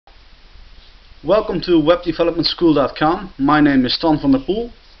Welcome to webdevelopment-school.com. My name is Ton van der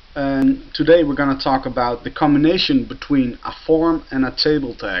Poel, and today we're going to talk about the combination between a form and a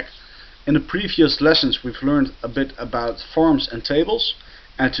table tag. In the previous lessons we've learned a bit about forms and tables,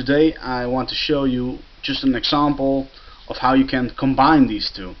 and today I want to show you just an example of how you can combine these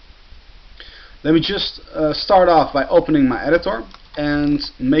two. Let me just start off by opening my editor and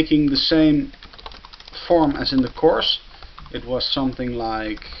making the same form as in the course. It was something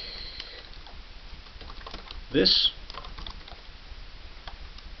like this.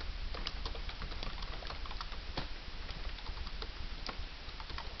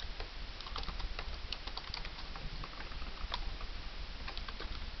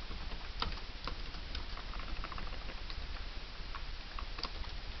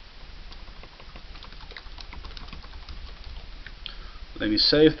 Let me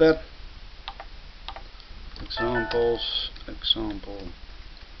save that. Example.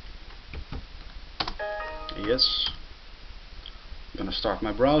 Yes. I'm gonna start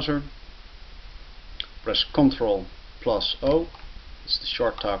my browser. Press Ctrl plus O. It's the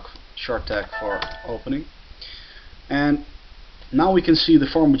short tag for opening. And now we can see the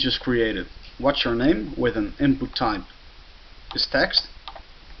form we just created. What's your name? With an input type is text,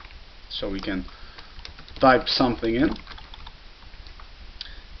 so we can type something in.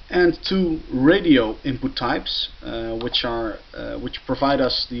 And two radio input types, which provide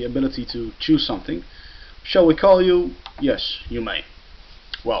us the ability to choose something. Shall we call you? Yes, you may.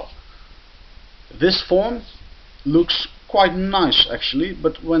 Well, this form looks quite nice actually,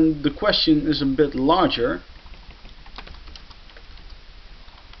 but when the question is a bit larger,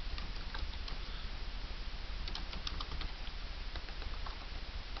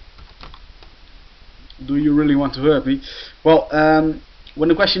 do you really want to hurt me? Well, when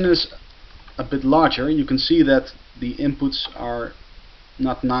the question is a bit larger, you can see that the inputs are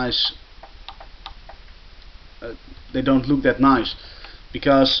not nice. They don't look that nice,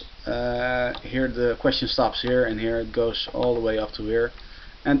 because here the question stops here, and here it goes all the way up to here.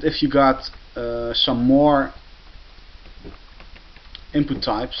 And if you got some more input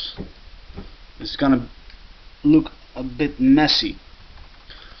types, it's gonna look a bit messy.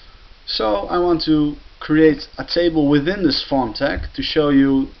 So I want to create a table within this form tag to show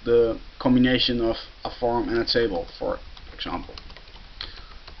you the combination of a form and a table, for example.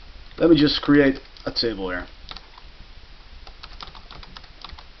 Let me just create a table here.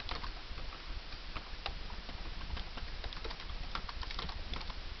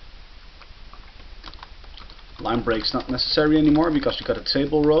 Line breaks not necessary anymore because we got a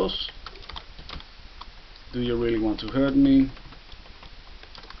table rows. Do you really want to hurt me?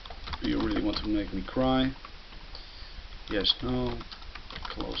 Do you really want to make me cry? Yes, no.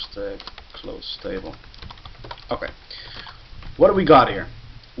 Close tag, close table. Okay. What do we got here?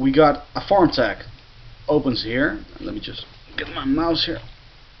 We got a form tag opens here. Let me just get my mouse here.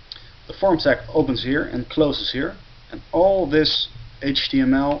 The form tag opens here and closes here, and all this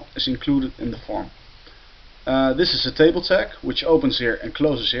HTML is included in the form. This is a table tag which opens here and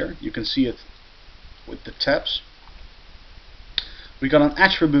closes here. You can see it with the tabs. We got an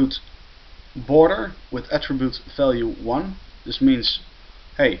attribute border with attribute value 1. This means,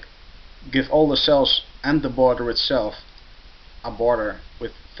 hey, give all the cells and the border itself a border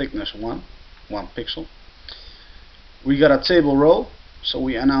with thickness 1 pixel. We got a table row, so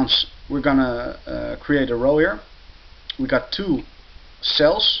we announce we're gonna create a row here. We got two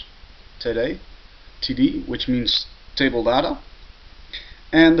cells, TD, which means table data,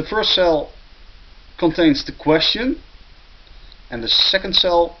 and the first cell contains the question, and the second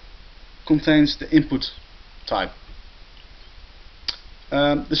cell contains the input type.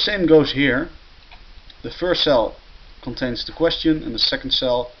 The same goes here. The first cell contains the question, and the second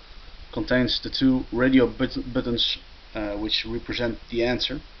cell contains the two radio buttons which represent the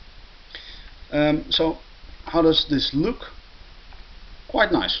answer. So how does this look?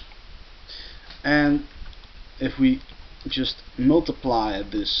 Quite nice. And if we just multiply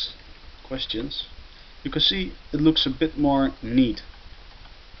these questions, you can see it looks a bit more neat.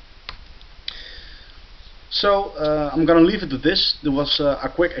 So I'm gonna leave it at this. There was a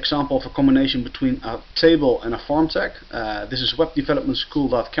quick example of a combination between a table and a form tag. This is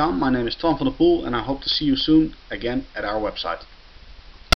webdevelopment-school.com. My name is Ton van der Poel, and I hope to see you soon again at our website.